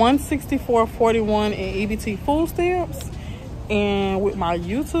 $164.41 in EBT food stamps, and with my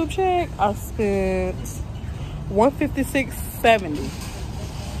YouTube check, I spent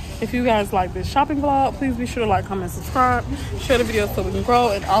 $156.70. If you guys like this shopping vlog, please be sure to like, comment, subscribe, share the video so we can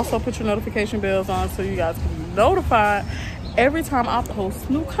grow, and also put your notification bells on so you guys can be notified every time I post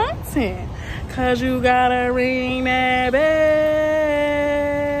new content. Cause you gotta ring that bell.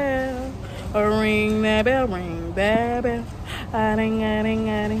 Or ring that bell, ring that bell. A ding, a ding,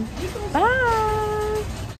 a ding.